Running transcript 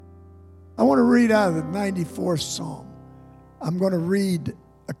I want to read out of the 94th Psalm. I'm going to read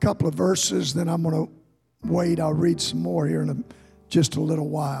a couple of verses, then I'm going to wait. I'll read some more here in just a little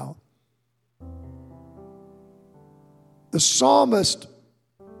while. The psalmist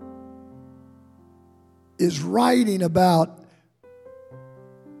is writing about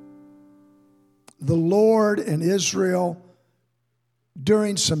the Lord and Israel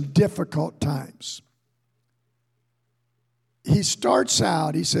during some difficult times. He starts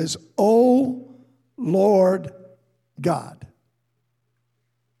out, he says, "O Lord God."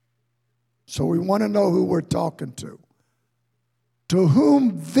 So we want to know who we're talking to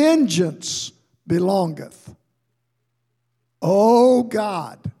whom vengeance belongeth. O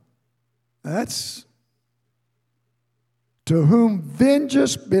God. That's to whom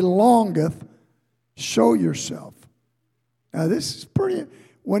vengeance belongeth, show yourself. Now this is pretty,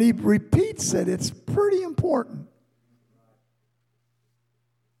 when he repeats it, it's pretty important.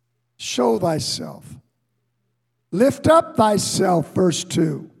 Show thyself. Lift up thyself, verse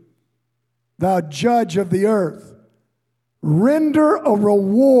 2. Thou judge of the earth. Render a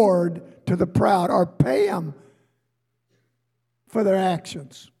reward to the proud, or pay them for their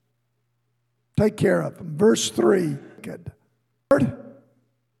actions. Take care of them. Verse 3. Lord,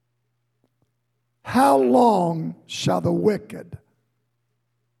 how long shall the wicked?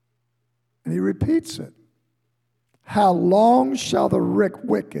 And he repeats it. How long shall the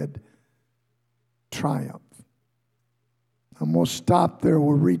wicked triumph? I'm going to stop there.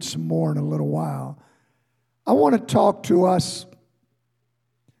 We'll read some more in a little while. I want to talk to us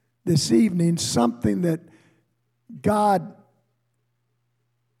this evening something that God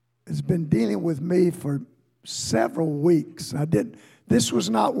has been dealing with me for several weeks. This was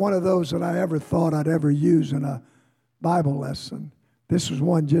not one of those that I ever thought I'd ever use in a Bible lesson. This was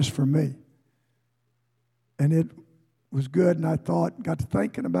one just for me. And it was good, and I got to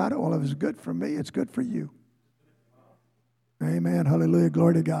thinking about it. Well, if it's good for me, it's good for you. Amen. Hallelujah.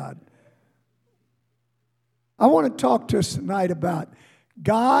 Glory to God. I want to talk to us tonight about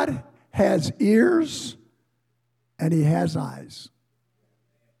God has ears and he has eyes.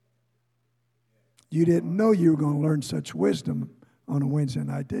 You didn't know you were going to learn such wisdom on a Wednesday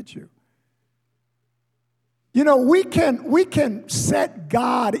night, did you? You know, we can set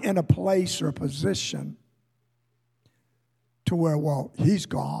God in a place or a position to where, well, he's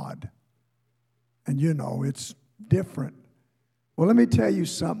God. And you know, it's different. Well, let me tell you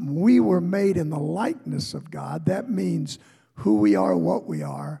something. We were made in the likeness of God. That means who we are, what we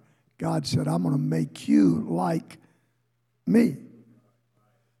are. God said, I'm going to make you like me.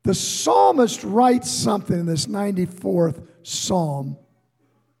 The psalmist writes something in this 94th Psalm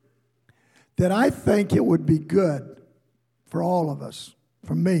that I think it would be good for all of us,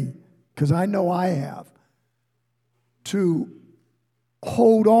 for me, because I know I have, to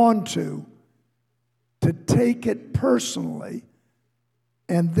hold on to take it personally,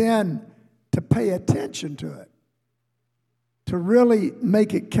 and then to pay attention to it, to really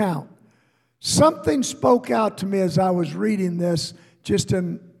make it count. Something spoke out to me as I was reading this just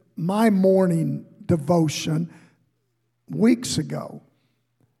in my morning devotion weeks ago.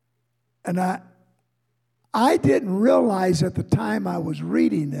 And I didn't realize at the time I was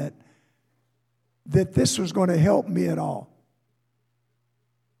reading it that this was going to help me at all.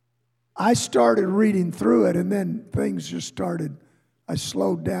 I started reading through it, and then things just started. I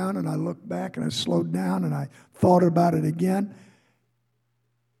slowed down, and I looked back, and I slowed down, and I thought about it again.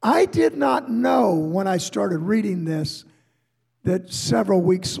 I did not know when I started reading this that several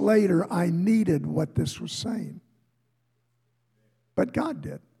weeks later I needed what this was saying. But God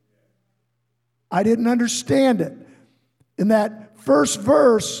did. I didn't understand it. In that first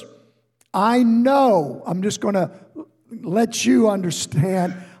verse, I know, I'm just going to let you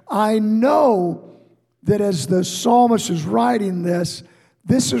understand, I know that as the psalmist is writing this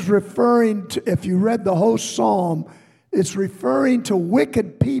is referring to, if you read the whole psalm, it's referring to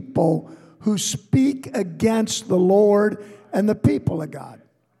wicked people who speak against the Lord and the people of God.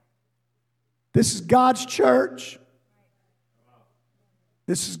 This is God's church.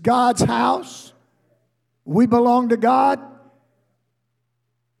 This is God's house. We belong to God.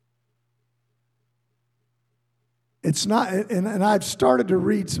 It's not, and I've started to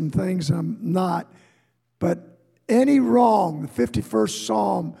read some things I'm not, but any wrong, the 51st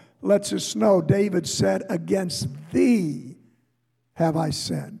Psalm lets us know, David said, against thee have I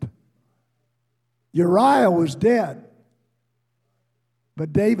sinned. Uriah was dead,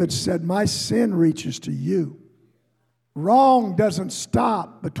 but David said, my sin reaches to you. Wrong doesn't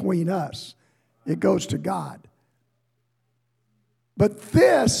stop between us. It goes to God. But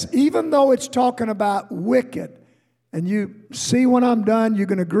this, even though it's talking about wicked, And you see when I'm done, you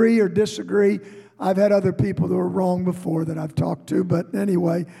can agree or disagree. I've had other people that were wrong before that I've talked to. But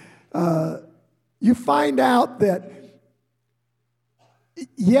anyway, you find out that,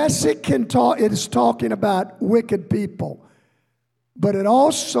 yes, it is talking about wicked people. But it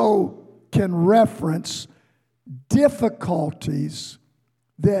also can reference difficulties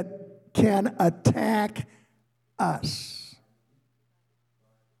that can attack us.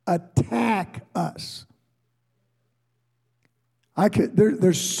 Attack us.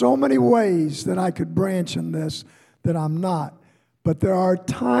 There's so many ways that I could branch in this that I'm not. But there are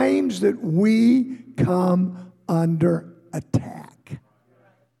times that we come under attack.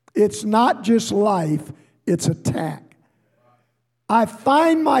 It's not just life, it's attack. I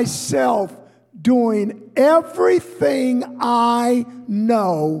find myself doing everything I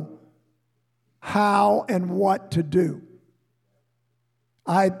know how and what to do.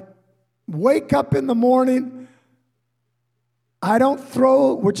 I wake up in the morning. I don't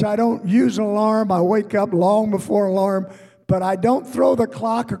use an alarm. I wake up long before alarm, but I don't throw the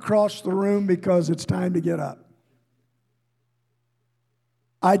clock across the room because it's time to get up.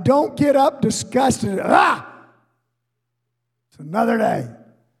 I don't get up disgusted. It's another day.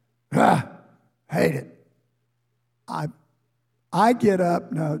 Hate it. I get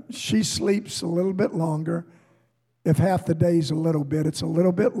up. Now, she sleeps a little bit longer. If half the day's a little bit, it's a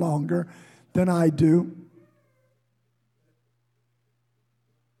little bit longer than I do.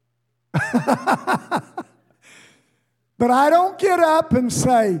 But I don't get up and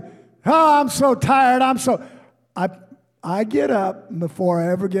say, oh, I'm so tired. I get up before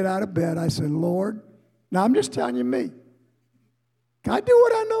I ever get out of bed. I say, Lord, now I'm just telling you me. I do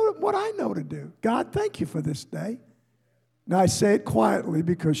what I know to do. God, thank you for this day. Now I say it quietly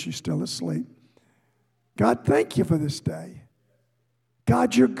because she's still asleep. God, thank you for this day.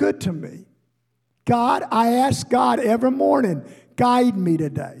 God, you're good to me. God, I ask God every morning, guide me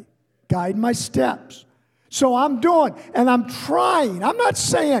today. Guide my steps. So I'm doing, and I'm trying. I'm not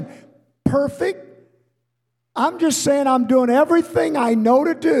saying perfect. I'm just saying I'm doing everything I know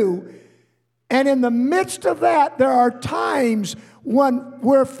to do. And in the midst of that, there are times when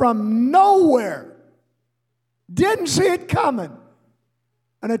we're from nowhere, didn't see it coming,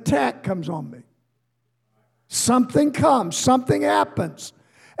 an attack comes on me. Something comes, something happens.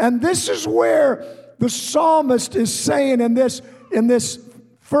 And this is where the psalmist is saying in this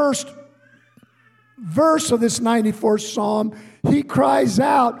first verse of this 94th Psalm, he cries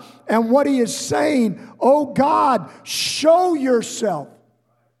out, and what he is saying, oh God, show yourself.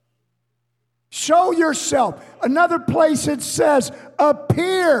 Show yourself. Another place it says,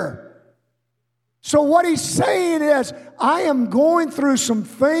 appear. So what he's saying is, I am going through some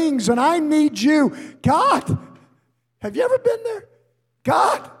things and I need you. God, have you ever been there?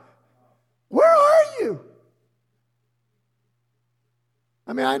 God, where are you?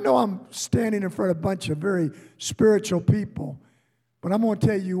 I mean, I know I'm standing in front of a bunch of very spiritual people, but I'm going to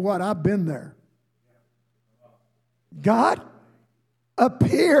tell you what, I've been there. God,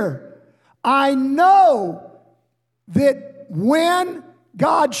 appear. I know that when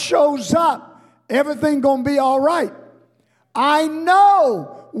God shows up, everything's going to be all right. I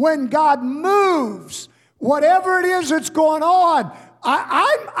know when God moves, whatever it is that's going on,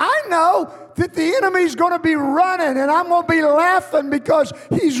 I know that the enemy's going to be running and I'm going to be laughing because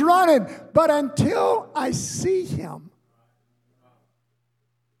he's running. But until I see him,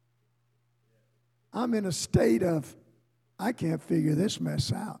 I'm in a state of, I can't figure this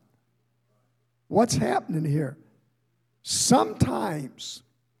mess out. What's happening here? Sometimes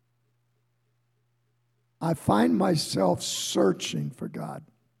I find myself searching for God.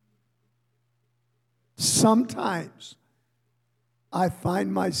 Sometimes I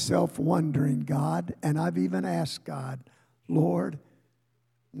find myself wondering, God, and I've even asked God, Lord,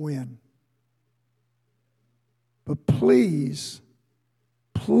 when? But please,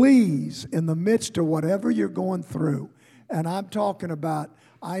 in the midst of whatever you're going through, and I'm talking about,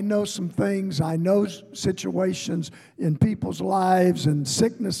 I know some things, I know situations in people's lives and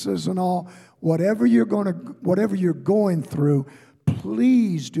sicknesses and all. Whatever you're going through,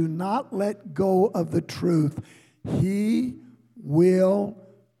 please do not let go of the truth. He will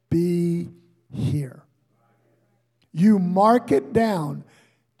be here. You mark it down.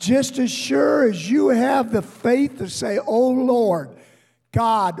 Just as sure as you have the faith to say, oh Lord,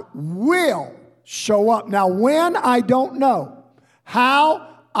 God will show up. Now when, I don't know.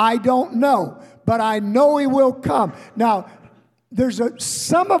 How, I don't know, but I know he will come. Now, there's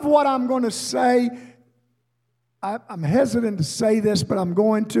some of what I'm going to say, I'm hesitant to say this, but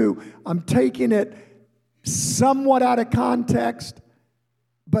I'm taking it somewhat out of context,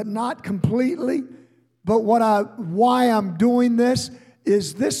 but not completely. But why I'm doing this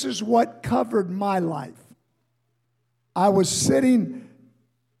is what covered my life. I was sitting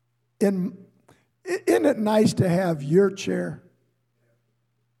in, isn't it nice to have your chair?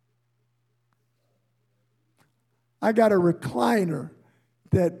 I got a recliner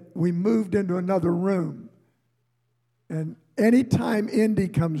that we moved into another room. And anytime Indy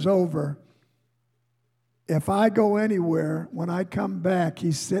comes over, if I go anywhere, when I come back,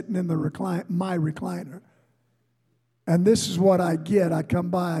 he's sitting in my recliner. And this is what I get. I come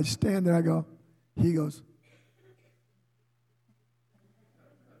by, I stand there, I go, he goes,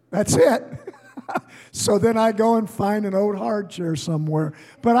 that's it. So then I go and find an old hard chair somewhere.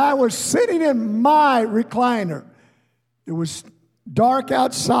 But I was sitting in my recliner. It was dark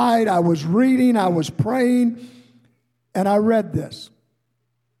outside. I was reading. I was praying. And I read this.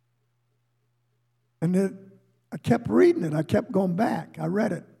 And I kept reading it. I kept going back. I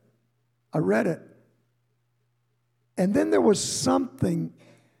read it. And then there was something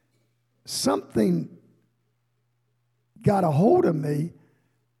got a hold of me.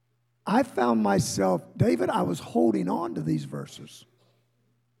 I found myself, David, I was holding on to these verses.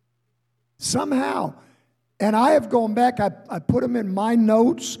 Somehow. And I have gone back, I put them in my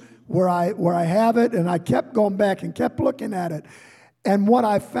notes where I have it, and I kept going back and kept looking at it. And what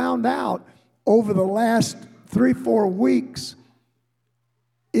I found out over the last 3-4 weeks,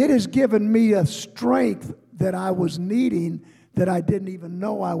 it has given me a strength that I was needing that I didn't even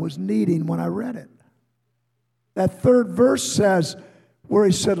know I was needing when I read it. That third verse says, where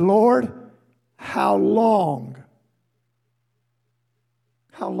he said, Lord, how long?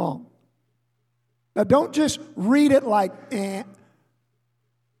 How long? Now don't just read it like,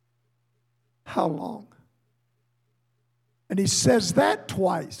 How long? And he says that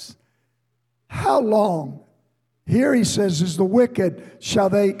twice. How long? Here he says, is the wicked, shall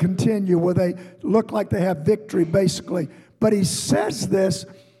they continue? Will they look like they have victory, basically? But he says this,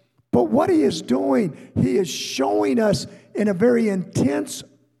 but what he is doing, he is showing us in a very intense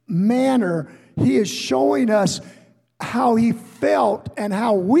manner, he is showing us how he felt and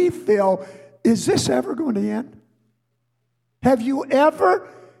how we feel. Is this ever going to end? Have you ever,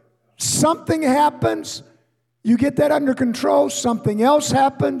 something happens, you get that under control, something else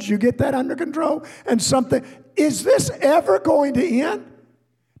happens, you get that under control, and something, is this ever going to end?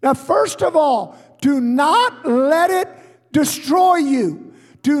 Now, first of all, do not let it destroy you.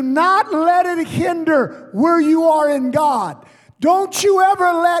 Do not let it hinder where you are in God. Don't you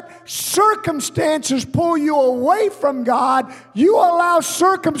ever let circumstances pull you away from God. You allow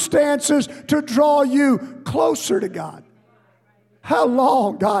circumstances to draw you closer to God. How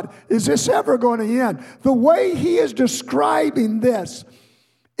long, God, is this ever going to end? The way he is describing this,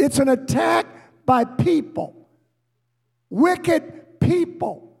 it's an attack by people, wicked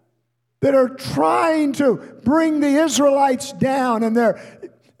people that are trying to bring the Israelites down, and let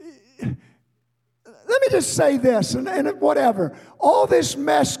me just say this, and whatever. All this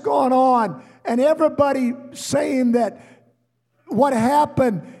mess going on, and everybody saying that what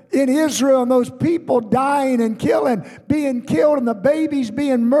happened in Israel and those people dying and being killed, and the babies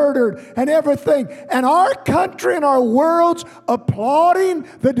being murdered and everything. And our country and our world's applauding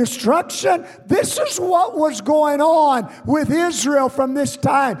the destruction. This is what was going on with Israel from this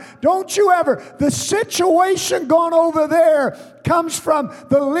time. Don't you ever, the situation going over there comes from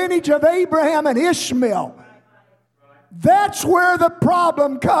the lineage of Abraham and Ishmael. That's where the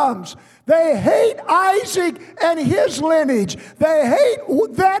problem comes. They hate Isaac and his lineage. They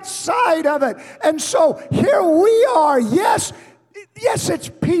hate that side of it. And so here we are. Yes, it's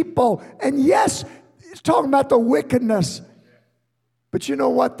people. And yes, it's talking about the wickedness. But you know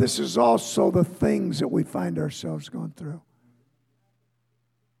what? This is also the things that we find ourselves going through.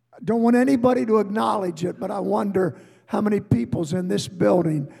 I don't want anybody to acknowledge it, but I wonder how many people's in this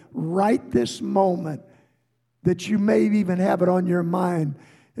building right this moment that you may even have it on your mind.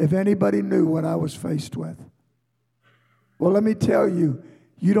 If anybody knew what I was faced with. Well, let me tell you,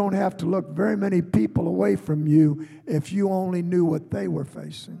 you don't have to look very many people away from you if you only knew what they were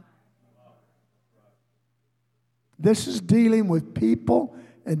facing. This is dealing with people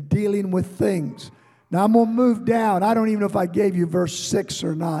and dealing with things. Now, I'm going to move down. I don't even know if I gave you verse 6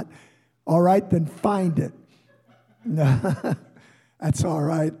 or not. All right, then find it. That's all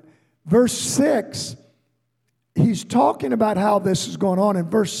right. Verse 6. He's talking about how this is going on. In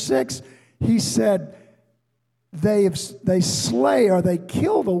verse 6, he said, they slay or they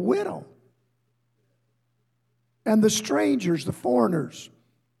kill the widow and the strangers, the foreigners,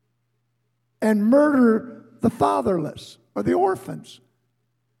 and murder the fatherless or the orphans.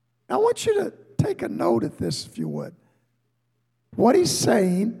 Now, I want you to take a note of this, if you would. What he's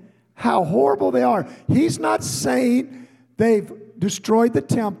saying, how horrible they are. He's not saying they've destroyed the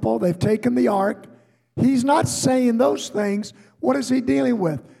temple, they've taken the ark. He's not saying those things. What is he dealing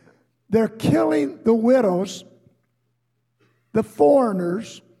with? They're killing the widows, the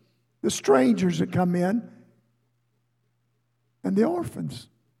foreigners, the strangers that come in, and the orphans.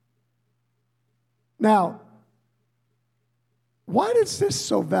 Now, why is this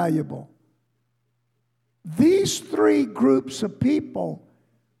so valuable? These three groups of people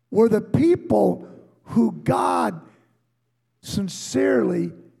were the people who God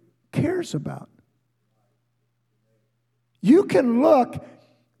sincerely cares about. You can look,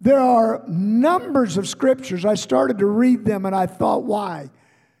 there are numbers of scriptures. I started to read them and I thought, why?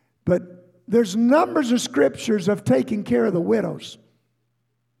 But there's numbers of scriptures of taking care of the widows.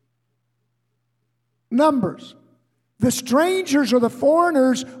 Numbers. The strangers or the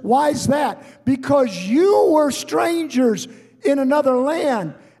foreigners, why is that? Because you were strangers in another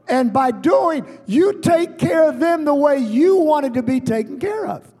land. And by doing, you take care of them the way you wanted to be taken care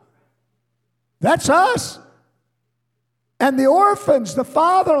of. That's us. And the orphans, the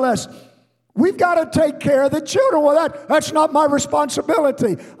fatherless, we've got to take care of the children. Well, that's not my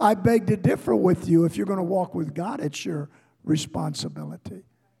responsibility. I beg to differ with you. If you're going to walk with God, it's your responsibility.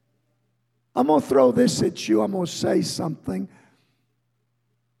 I'm going to throw this at you. I'm going to say something.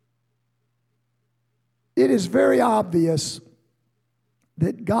 It is very obvious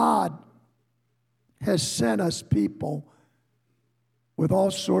that God has sent us people with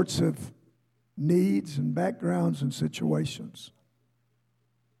all sorts of needs and backgrounds and situations.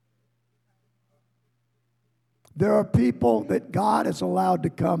 There are people that God has allowed to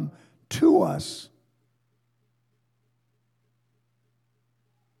come to us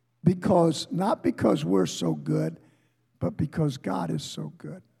not because we're so good, but because God is so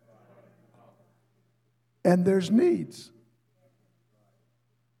good. And there's needs.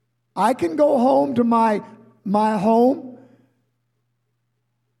 I can go home to my home.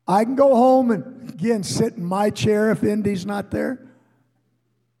 I can go home and, again, sit in my chair if Indy's not there.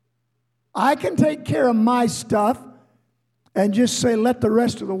 I can take care of my stuff and just say, let the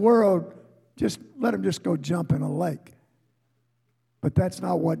rest of the world, let them just go jump in a lake. But that's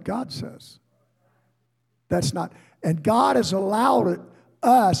not what God says. That's not. And God has allowed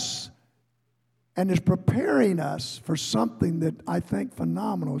us and is preparing us for something that I think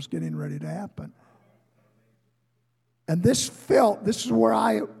phenomenal is getting ready to happen. And this is where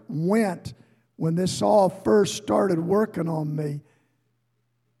I went when this all first started working on me.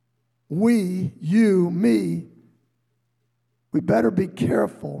 We, you, me, we better be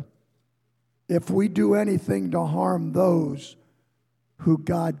careful if we do anything to harm those who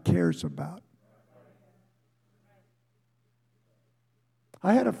God cares about.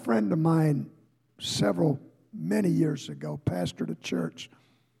 I had a friend of mine many years ago, pastored a church.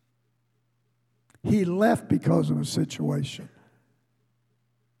 He left because of a situation.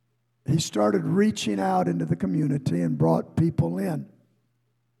 He started reaching out into the community and brought people in.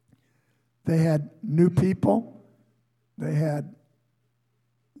 They had new people. They had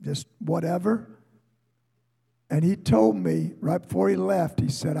just whatever. And he told me right before he left, he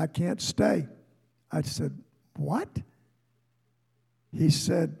said, I can't stay. I said, what? He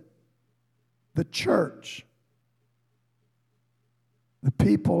said, the church, the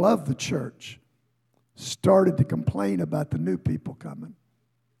people of the church started to complain about the new people coming.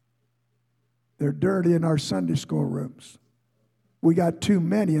 They're dirty in our Sunday school rooms. We got too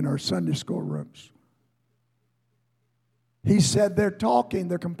many in our Sunday school rooms. He said they're talking,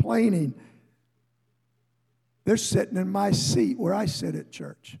 they're complaining. They're sitting in my seat where I sit at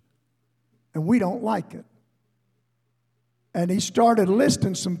church. And we don't like it. And he started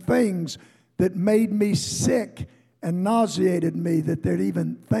listing some things that made me sick and nauseated me that they'd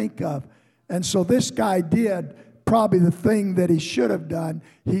even think of. And so this guy did probably the thing that he should have done.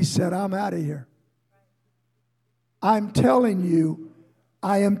 He said, I'm out of here. I am telling you,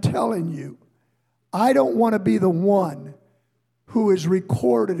 I don't want to be the one who is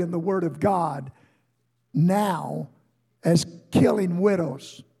recorded in the Word of God now as killing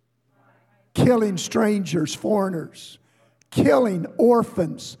widows, killing strangers, foreigners, killing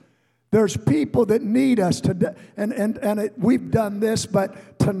orphans. There's people that need us to, we've done this,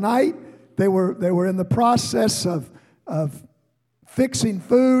 but tonight they were in the process of fixing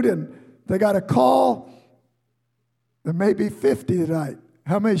food, and they got a call. There may be 50 tonight.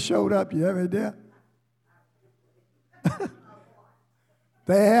 How many showed up? You have any idea?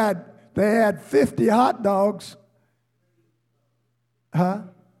 They had 50 hot dogs. Huh?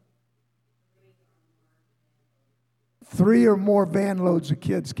 3 or more van loads of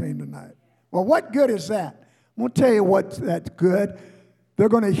kids came tonight. Well, what good is that? I'm going to tell you what's that's good. They're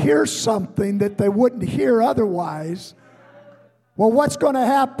going to hear something that they wouldn't hear otherwise. Well, what's going to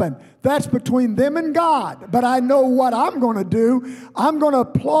happen? That's between them and God. But I know what I'm going to do. I'm going to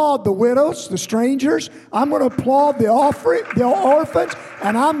applaud the widows, the strangers. I'm going to applaud the orphans.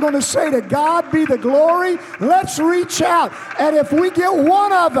 And I'm going to say, to God be the glory. Let's reach out. And if we get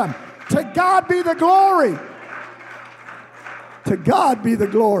one of them, to God be the glory. To God be the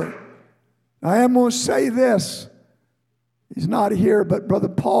glory. I am going to say this. He's not here, but Brother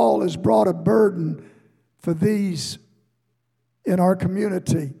Paul has brought a burden for these in our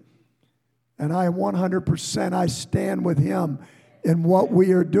community. And I 100%, I stand with him in what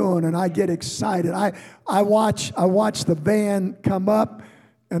we are doing, and I get excited. I watch the van come up,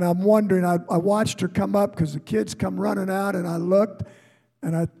 and I'm wondering, I watched her come up because the kids come running out, and I looked,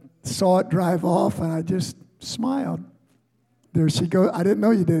 and I saw it drive off, and I just smiled. There she goes. I didn't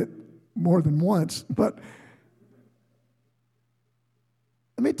know you did it more than once, but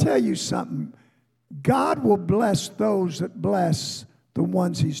let me tell you something. God will bless those that bless the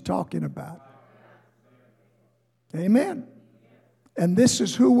ones he's talking about. Amen. And this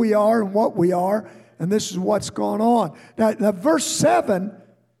is who we are and what we are, and this is what's going on. Now verse 7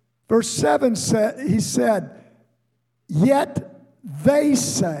 said, he said, yet they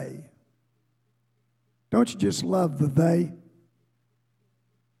say. Don't you just love the they?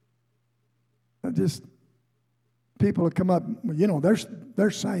 People will come up, you know,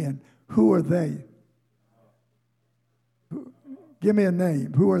 they're saying, who are they? Give me a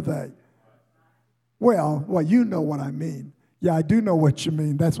name. Who are they? Well, you know what I mean. Yeah, I do know what you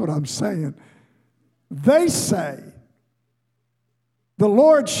mean. That's what I'm saying. They say, the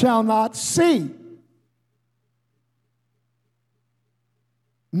Lord shall not see,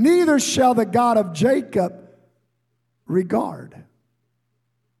 neither shall the God of Jacob regard.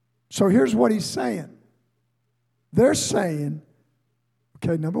 So here's what he's saying. They're saying,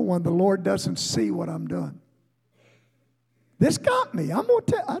 okay, number one, the Lord doesn't see what I'm doing. This got me. I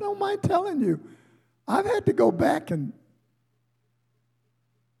don't mind telling you. I've had to go back, and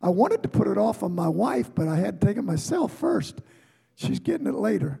I wanted to put it off on my wife, but I had to take it myself first. She's getting it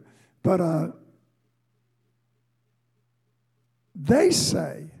later. But they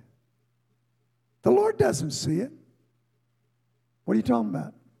say, the Lord doesn't see it. What are you talking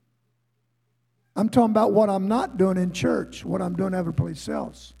about? I'm talking about what I'm not doing in church, what I'm doing every place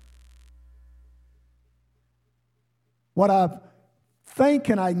else. What I'm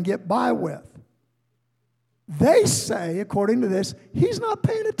thinking I can get by with. They say, according to this, he's not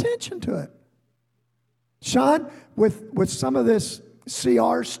paying attention to it. Sean, with some of this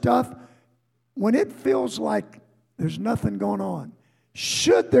CR stuff, when it feels like there's nothing going on,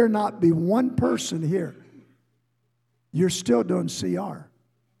 should there not be one person here, you're still doing CR.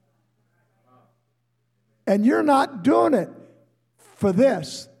 And you're not doing it for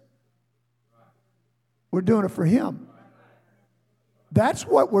this. We're doing it for him. That's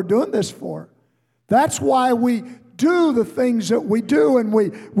what we're doing this for. That's why we do the things that we do, and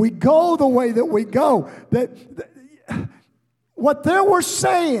we go the way that we go. What they were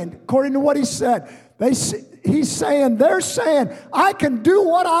saying, according to what he said, they're saying, I can do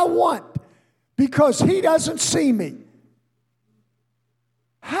what I want because he doesn't see me.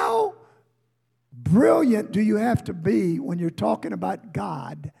 How brilliant do you have to be when you're talking about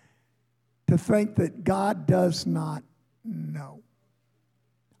God to think that God does not know?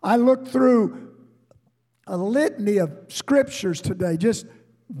 I looked through a litany of scriptures today, just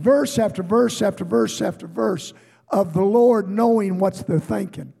verse after verse after verse after verse of the Lord knowing what they're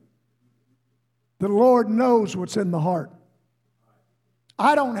thinking. The Lord knows what's in the heart.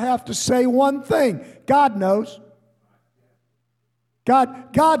 I don't have to say one thing. God knows.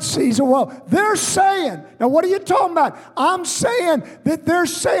 God sees it well. They're saying, now what are you talking about? I'm saying that they're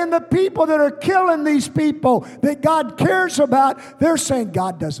saying the people that are killing these people that God cares about, they're saying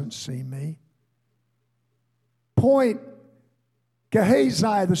God doesn't see me. Point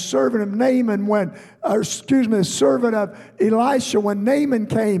Gehazi, the servant of Naaman, the servant of Elisha, when Naaman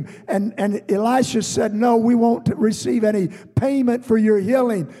came and Elisha said, no, we won't receive any payment for your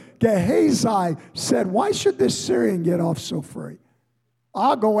healing. Gehazi said, why should this Syrian get off so free?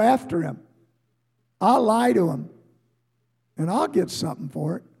 I'll go after him. I'll lie to him. And I'll get something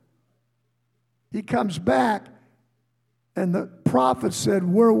for it. He comes back, and the prophet said,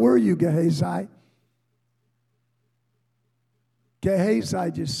 where were you, Gehazi?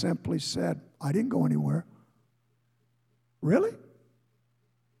 Gehazi just simply said, I didn't go anywhere. Really?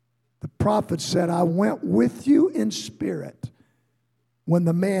 The prophet said, I went with you in spirit when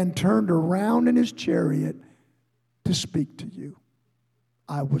the man turned around in his chariot to speak to you.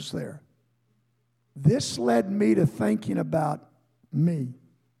 I was there. This led me to thinking about me.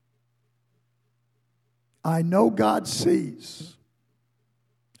 I know God sees.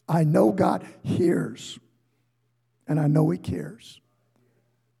 I know God hears. And I know He cares.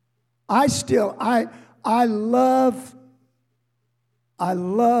 I love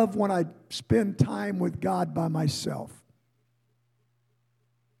when I spend time with God by myself.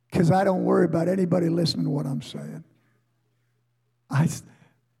 Because I don't worry about anybody listening to what I'm saying.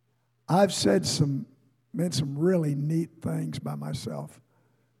 I've said some really neat things by myself,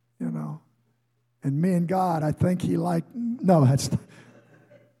 you know. And me and God, I think He no, that's not.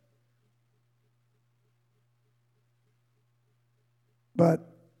 But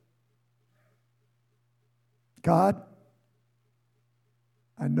God,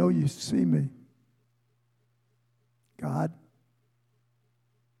 I know You see me. God,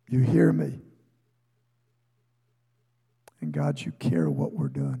 You hear me. And God, You care what we're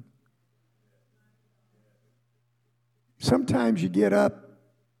doing. Sometimes you get up,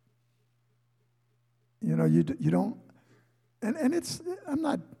 you know, you don't, and it's, I'm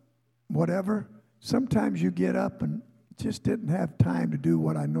not, whatever. Sometimes you get up and just didn't have time to do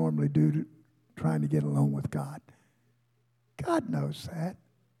what I normally do, trying to get alone with God. God knows that.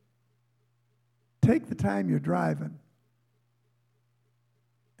 Take the time you're driving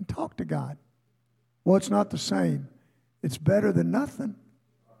and talk to God. Well, it's not the same. It's better than nothing.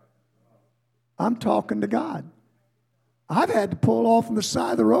 I'm talking to God. I've had to pull off on the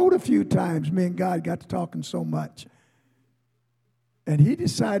side of the road a few times. Me and God got to talking so much. And He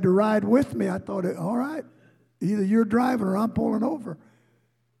decided to ride with me. I thought, all right, either you're driving or I'm pulling over.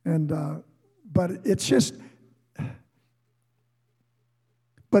 And but it's just,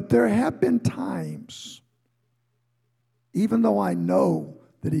 but there have been times, even though I know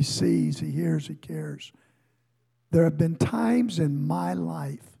that He sees, He hears, He cares, there have been times in my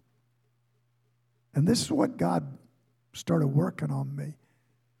life, and this is what God started working on me,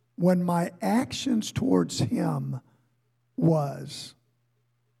 when my actions towards Him was,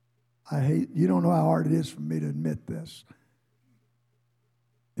 you don't know how hard it is for me to admit this.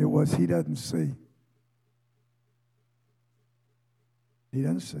 It was, He doesn't see. He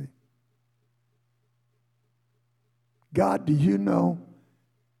doesn't see. God, do you know?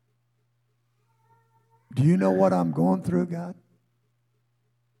 Do you know what I'm going through, God?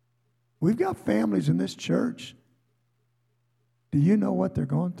 We've got families in this church. Do you know what they're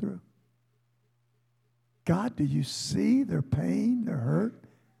going through? God, do you see their pain, their hurt?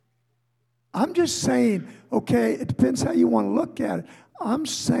 I'm just saying, okay, it depends how you want to look at it. I'm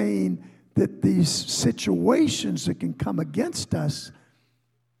saying that these situations that can come against us,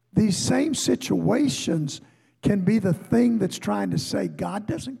 these same situations can be the thing that's trying to say, God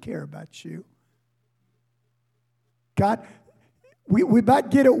doesn't care about you. God, we about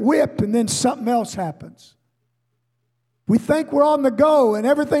get it whipped and then something else happens. We think we're on the go and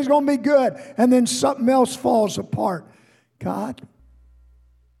everything's going to be good, and then something else falls apart. God,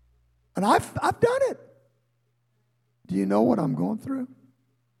 and I've done it. Do you know what I'm going through?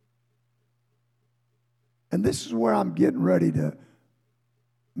 And this is where I'm getting ready to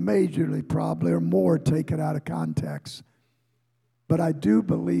majorly probably or more take it out of context. But I do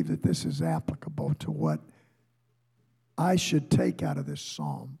believe that this is applicable to what I should take out of this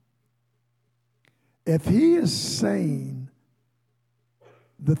psalm. If He is saying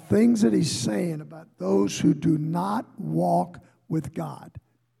the things that He's saying about those who do not walk with God,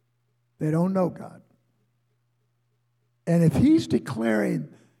 they don't know God. And if He's declaring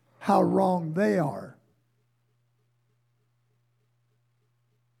how wrong they are,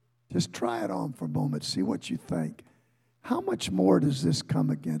 just try it on for a moment. See what you think. How much more does this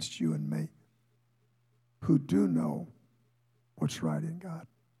come against you and me who do know what's right in God?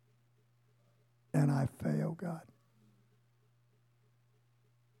 And I fail, God.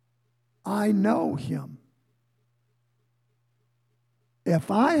 I know Him.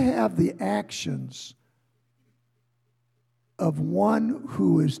 If I have the actions of one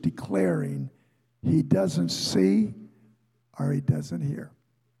who is declaring he doesn't see or he doesn't hear,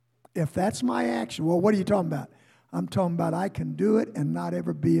 if that's my action, well, what are you talking about? I'm talking about I can do it and not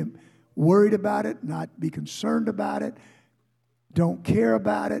ever be worried about it, not be concerned about it, don't care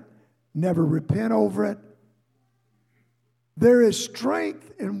about it, never repent over it. There is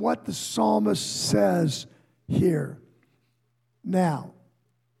strength in what the psalmist says here. Now,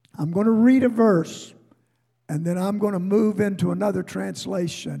 I'm going to read a verse, and then I'm going to move into another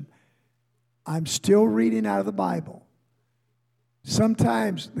translation. I'm still reading out of the Bible.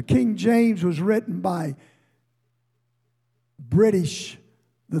 Sometimes the King James was written by British.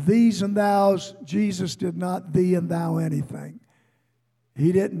 The these and thous, Jesus did not thee and thou anything.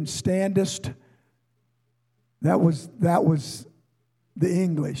 He didn't standest. That was the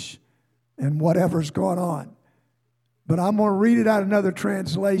English and whatever's going on. But I'm going to read it out of another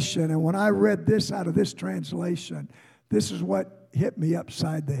translation. And when I read this out of this translation, this is what hit me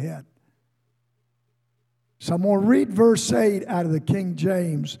upside the head. So I'm going to read verse 8 out of the King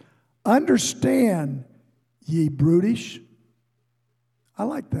James. Understand, ye brutish. I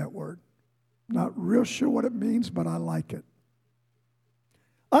like that word. Not real sure what it means, but I like it.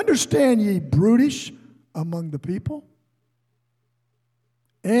 Understand, ye brutish among the people,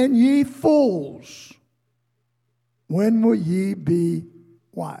 and ye fools, when will ye be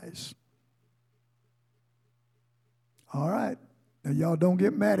wise? All right. Now, y'all don't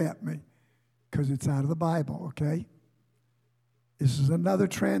get mad at me because it's out of the Bible, okay? This is another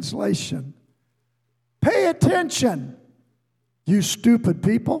translation. Pay attention, you stupid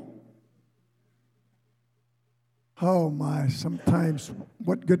people. Oh, my, sometimes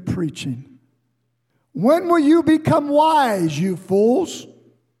what good preaching. When will you become wise, you fools?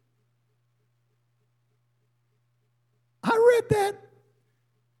 I read that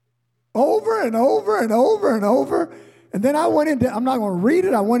over and over and over and over. And then I went into, I'm not going to read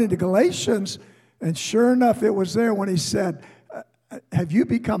it, I went into Galatians, and sure enough, it was there when he said, have you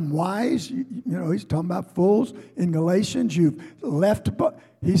become wise? You know, he's talking about fools in Galatians. You've left,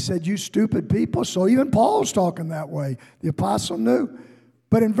 he said, you stupid people. So even Paul's talking that way. The apostle knew.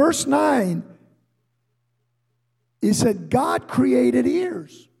 But in verse 9, he said, God created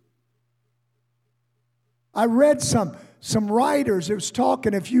ears. I read some writers, it was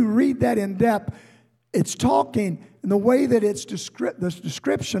talking, if you read that in depth, it's talking, in the way that it's the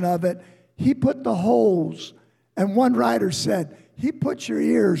description of it, he put the holes, and one writer said, he put your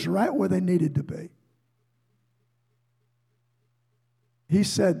ears right where they needed to be. He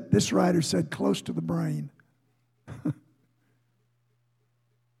said, this writer said, close to the brain.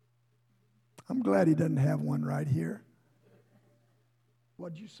 I'm glad he doesn't have one right here.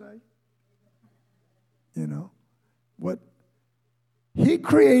 What'd you say? You know, what? He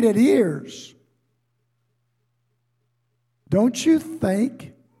created ears. Don't you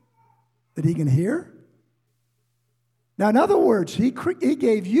think that he can hear? Now, in other words, he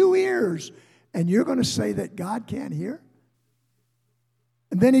gave you ears, and you're going to say that God can't hear?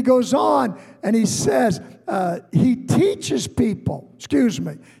 And then he goes on, and he says, he teaches people,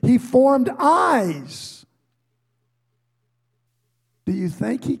 he formed eyes. Do you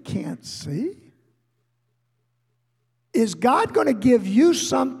think he can't see? Is God going to give you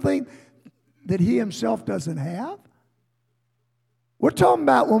something that he himself doesn't have? We're talking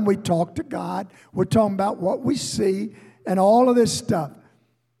about when we talk to God, we're talking about what we see and all of this stuff.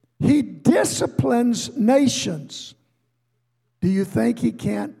 He disciplines nations. Do you think he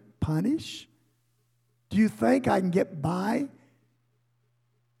can't punish? Do you think I can get by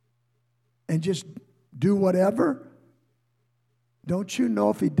and just do whatever? Don't you know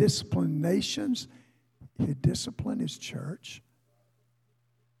if he disciplined nations, he'd discipline his church?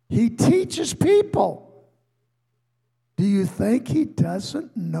 He teaches people. Do you think he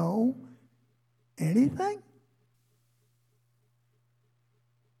doesn't know anything?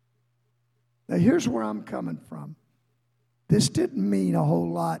 Now, here's where I'm coming from. This didn't mean a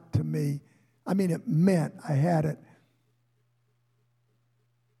whole lot to me. I mean, it meant I had it.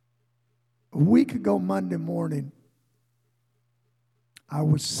 A week ago, Monday morning, I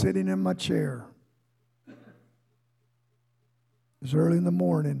was sitting in my chair. It was early in the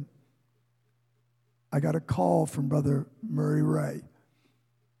morning. I got a call from Brother Murray Ray.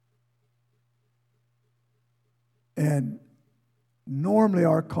 And normally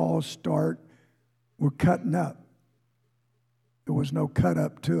our calls start, we're cutting up. There was no cut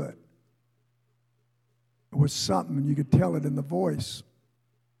up to it. It was something, you could tell it in the voice.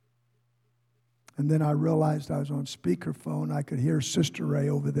 And then I realized I was on speakerphone. I could hear Sister Ray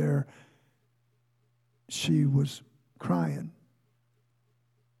over there. She was crying.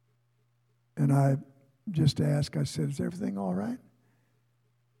 And I just asked, I said, is everything all right?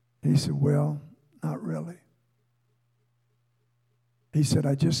 He said, well, not really. He said,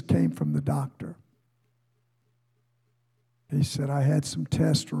 I just came from the doctor. He said, I had some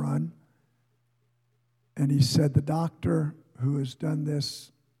tests run. And he said, the doctor who has done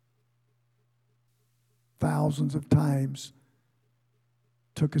this thousands of times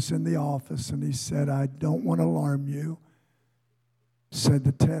took us in the office, and he said, I don't want to alarm you. Said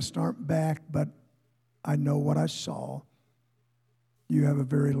the tests aren't back, but I know what I saw. You have a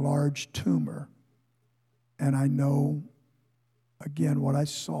very large tumor. And I know, again, what I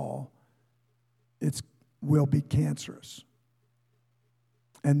saw, it will be cancerous.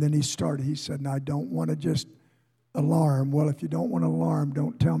 And then he said, now I don't want to just alarm. Well, if you don't want to alarm,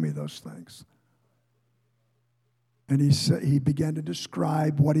 don't tell me those things. And he began to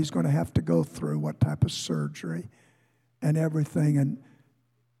describe what he's going to have to go through, what type of surgery and everything. And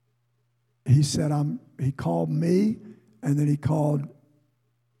he said, he called me, and then he called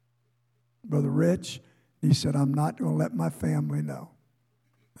Brother Rich. He said, I'm not going to let my family know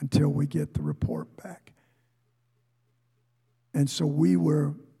until we get the report back. And so we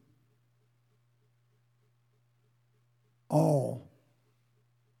were all,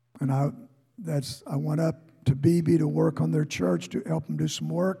 and I went up to BB to work on their church, to help them do some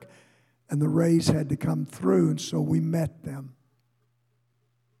work, and the Rays had to come through, and so we met them.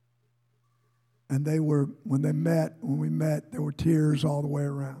 And when we met, there were tears all the way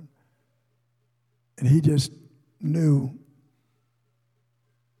around. And he just knew.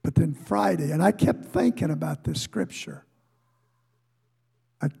 But then Friday, and I kept thinking about this scripture.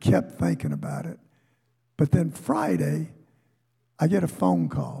 I kept thinking about it. But then Friday, I get a phone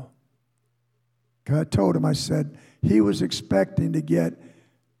call. I told him, I said, he was expecting to get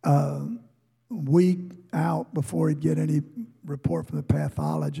a week out before he'd get any report from the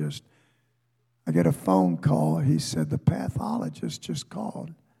pathologist. I get a phone call. He said, the pathologist just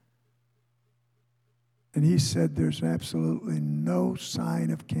called. And he said, there's absolutely no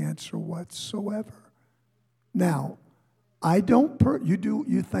sign of cancer whatsoever. Now,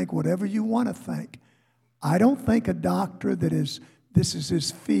 you think whatever you want to think. I don't think a doctor this is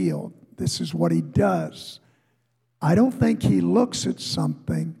his field. This is what he does. I don't think he looks at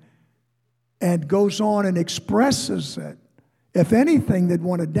something and goes on and expresses it. If anything, they'd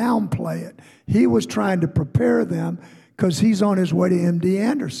want to downplay it. He was trying to prepare them because he's on his way to MD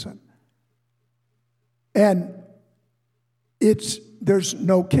Anderson. And there's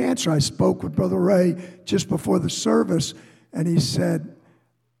no cancer. I spoke with Brother Ray just before the service, and he said,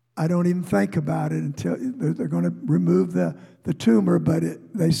 I don't even think about it until they're going to remove the tumor, but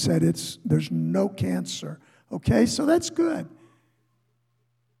they said there's no cancer. Okay, so that's good.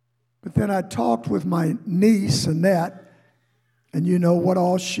 But then I talked with my niece, Annette, and you know what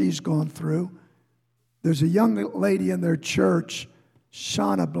all she's gone through. There's a young lady in their church,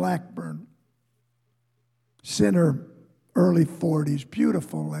 Shauna Blackburn. She's in her early 40s.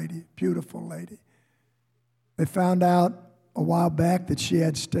 Beautiful lady, beautiful lady. They found out a while back that she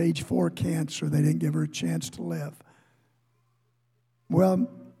had stage 4 cancer. They didn't give her a chance to live. Well,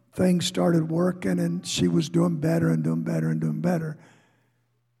 things started working, and she was doing better and doing better and doing better.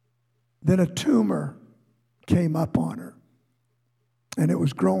 Then a tumor came up on her, and it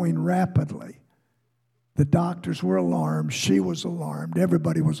was growing rapidly. The doctors were alarmed. She was alarmed.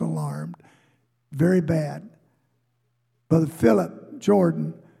 Everybody was alarmed. Very bad. Brother Philip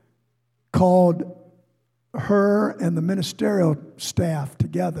Jordan called her and the ministerial staff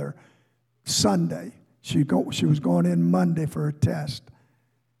together Sunday. She was going in Monday for her test.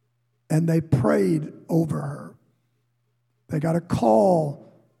 And they prayed over her. They got a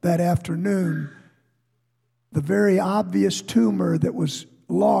call that afternoon. The very obvious tumor that was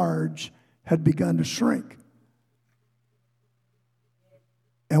large had begun to shrink.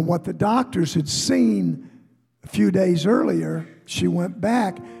 And what the doctors had seen a few days earlier, she went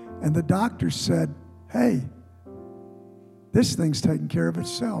back, and the doctor said, hey, this thing's taking care of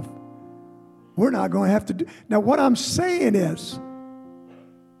itself. We're not going to have to do. Now, what I'm saying is,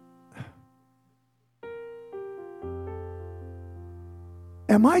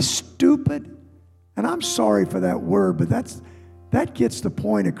 am I stupid? And I'm sorry for that word, but that gets the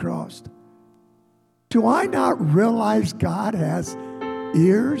point across. Do I not realize God has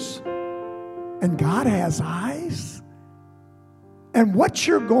ears and God has eyes? And what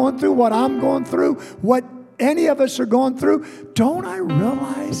you're going through, what I'm going through, what any of us are going through, don't I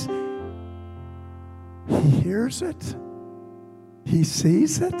realize He hears it? He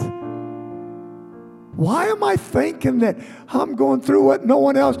sees it? Why am I thinking that I'm going through what no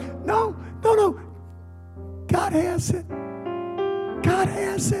one else? No. God has it. God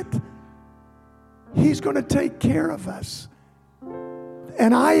has it. He's going to take care of us.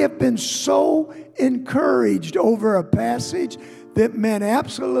 And I have been so encouraged over a passage that meant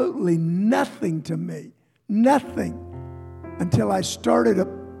absolutely nothing to me. Nothing. Until I started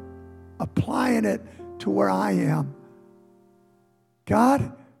applying it to where I am.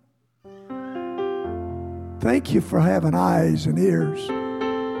 God, thank you for having eyes and ears.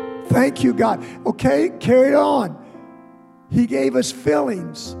 Thank you, God. Okay, carry on. He gave us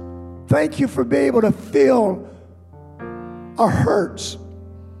feelings. Thank you for being able to feel our hurts.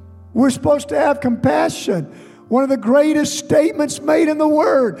 We're supposed to have compassion. One of the greatest statements made in the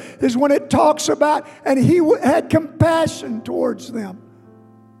Word is when it talks about, and He had compassion towards them.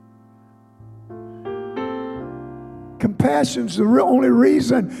 Compassion's the only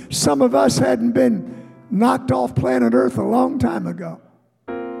reason some of us hadn't been knocked off planet Earth a long time ago.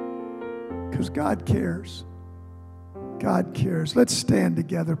 Because God cares. God cares. Let's stand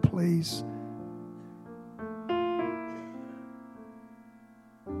together, please.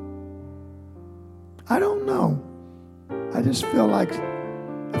 I don't know. I just feel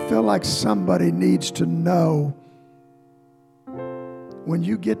like somebody needs to know when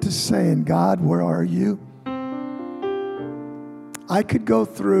you get to saying, God, where are you? I could go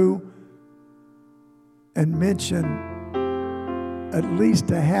through and mention at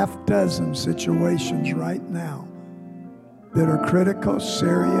least a half dozen situations right now that are critical,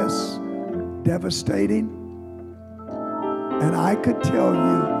 serious, devastating. And I could tell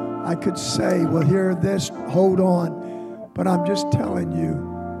you, I could say, well, hear this, hold on. But I'm just telling you,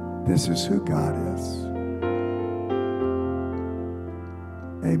 this is who God is.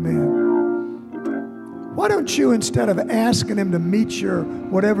 Amen. Why don't you, instead of asking him to meet your,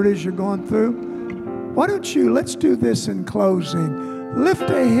 whatever it is you're going through, why don't you, let's do this in closing. Lift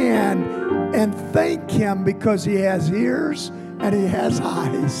a hand and thank him because he has ears and he has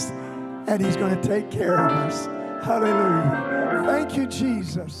eyes and he's going to take care of us. Hallelujah. Thank you,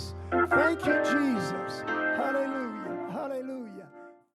 Jesus. Thank you, Jesus.